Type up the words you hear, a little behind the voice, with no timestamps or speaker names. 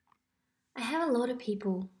a lot of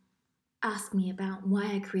people ask me about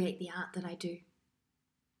why I create the art that I do.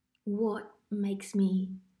 What makes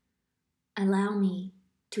me allow me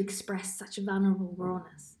to express such vulnerable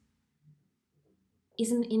rawness?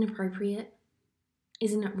 Isn't it inappropriate?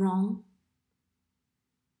 Isn't it wrong?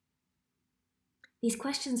 These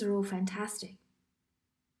questions are all fantastic.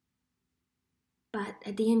 But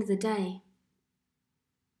at the end of the day,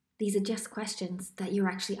 these are just questions that you're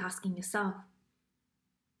actually asking yourself.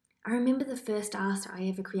 I remember the first art I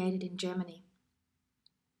ever created in Germany.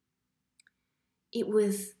 It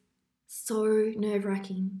was so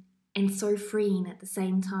nerve-wracking and so freeing at the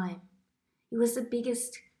same time. It was the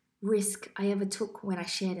biggest risk I ever took when I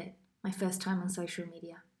shared it, my first time on social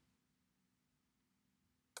media.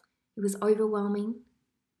 It was overwhelming.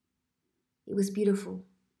 It was beautiful.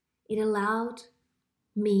 It allowed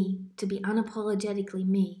me to be unapologetically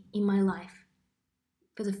me in my life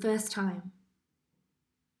for the first time.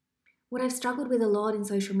 What I've struggled with a lot in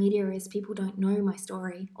social media is people don't know my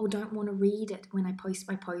story or don't want to read it when I post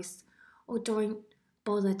my posts or don't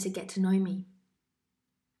bother to get to know me.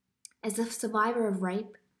 As a survivor of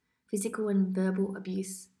rape, physical and verbal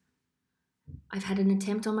abuse, I've had an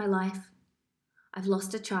attempt on my life, I've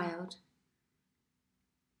lost a child,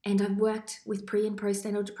 and I've worked with pre- and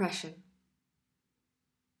postnatal depression.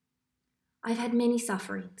 I've had many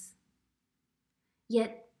sufferings,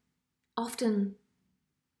 yet often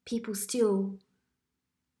people still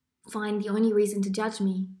find the only reason to judge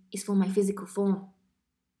me is for my physical form.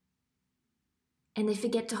 And they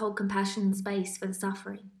forget to hold compassion and space for the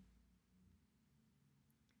suffering.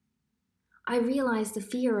 I realize the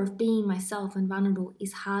fear of being myself and vulnerable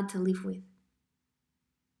is hard to live with.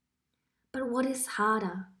 But what is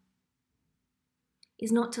harder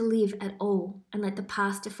is not to live at all and let the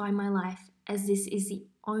past define my life, as this is the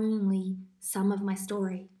only sum of my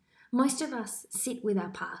story. Most of us sit with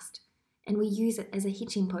our past and we use it as a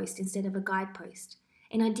hitching post instead of a guidepost.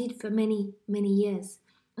 And I did for many, many years.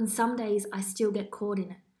 And some days I still get caught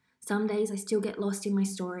in it. Some days I still get lost in my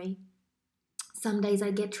story. Some days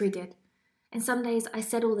I get triggered. And some days I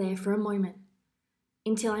settle there for a moment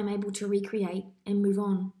until I'm able to recreate and move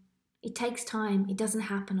on. It takes time. It doesn't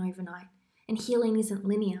happen overnight. And healing isn't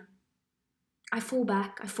linear. I fall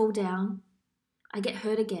back, I fall down, I get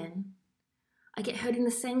hurt again. I get hurt in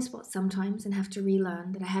the same spot sometimes and have to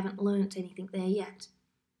relearn that I haven't learnt anything there yet.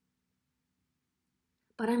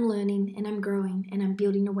 But I'm learning and I'm growing and I'm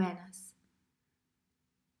building awareness.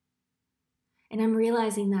 And I'm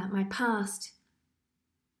realizing that my past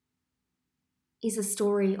is a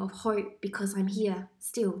story of hope because I'm here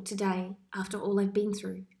still today after all I've been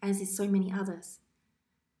through, as is so many others.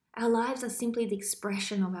 Our lives are simply the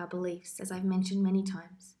expression of our beliefs, as I've mentioned many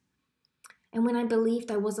times. And when I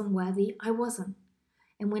believed I wasn't worthy, I wasn't.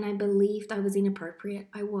 And when I believed I was inappropriate,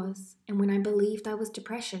 I was. And when I believed I was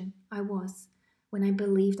depression, I was. When I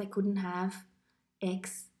believed I couldn't have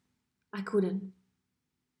X, I couldn't.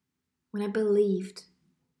 When I believed,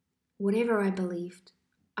 whatever I believed,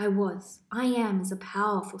 I was. I am is a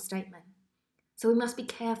powerful statement. So we must be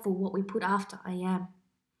careful what we put after I am.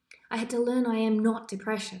 I had to learn I am not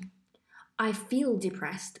depression. I feel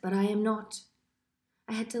depressed, but I am not.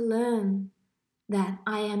 I had to learn that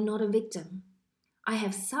I am not a victim. I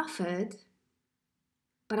have suffered,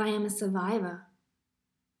 but I am a survivor.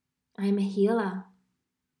 I am a healer.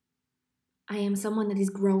 I am someone that is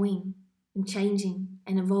growing and changing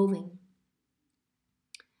and evolving.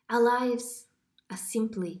 Our lives are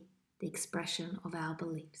simply the expression of our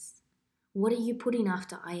beliefs. What are you putting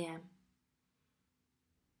after I am?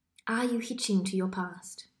 Are you hitching to your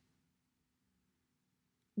past?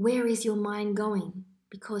 Where is your mind going?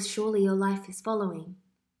 Because surely your life is following.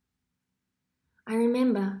 I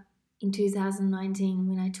remember in 2019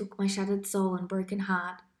 when I took my shattered soul and broken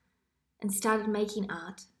heart and started making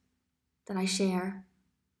art that I share.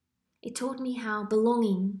 It taught me how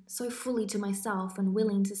belonging so fully to myself and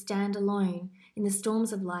willing to stand alone in the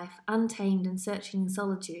storms of life, untamed and searching in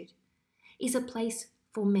solitude, is a place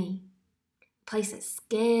for me. A place that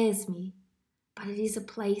scares me, but it is a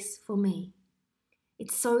place for me.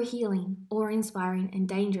 It's so healing, awe-inspiring and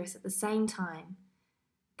dangerous at the same time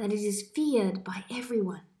that it is feared by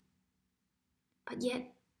everyone. But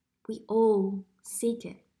yet, we all seek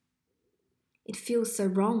it. It feels so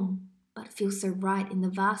wrong, but feels so right in the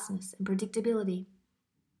vastness and predictability.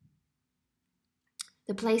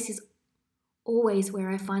 The place is always where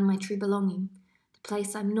I find my true belonging, the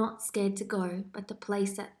place I'm not scared to go, but the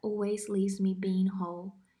place that always leaves me being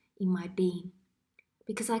whole in my being,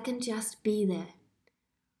 because I can just be there.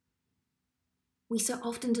 We so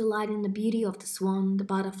often delight in the beauty of the swan, the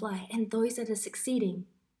butterfly, and those that are succeeding,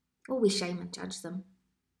 or we shame and judge them.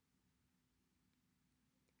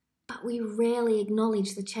 but we rarely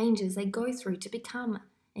acknowledge the changes they go through to become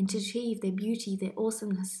and to achieve their beauty, their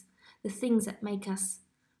awesomeness, the things that make us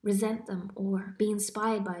resent them or be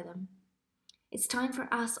inspired by them. It's time for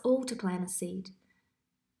us all to plant a seed.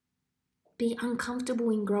 Be uncomfortable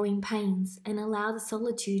in growing pains and allow the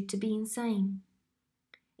solitude to be insane.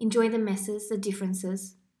 Enjoy the messes, the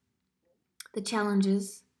differences, the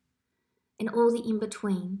challenges, and all the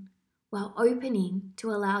in-between, while opening to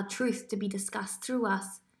allow truth to be discussed through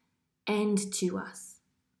us and to us.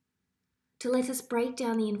 To let us break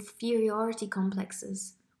down the inferiority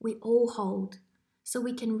complexes we all hold so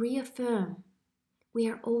we can reaffirm we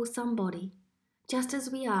are all somebody, just as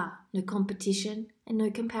we are, no competition and no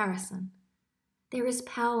comparison. There is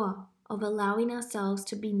power of allowing ourselves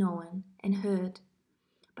to be known and heard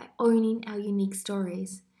by owning our unique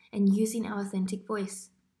stories and using our authentic voice.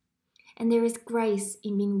 And there is grace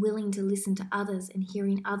in being willing to listen to others and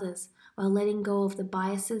hearing others while letting go of the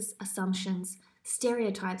biases, assumptions,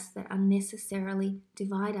 stereotypes that unnecessarily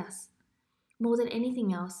divide us. More than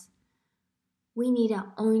anything else, we need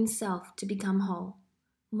our own self to become whole.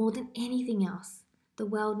 More than anything else, the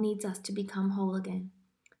world needs us to become whole again,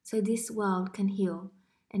 so this world can heal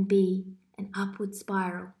and be an upward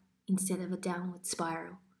spiral instead of a downward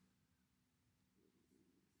spiral.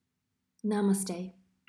 Namaste.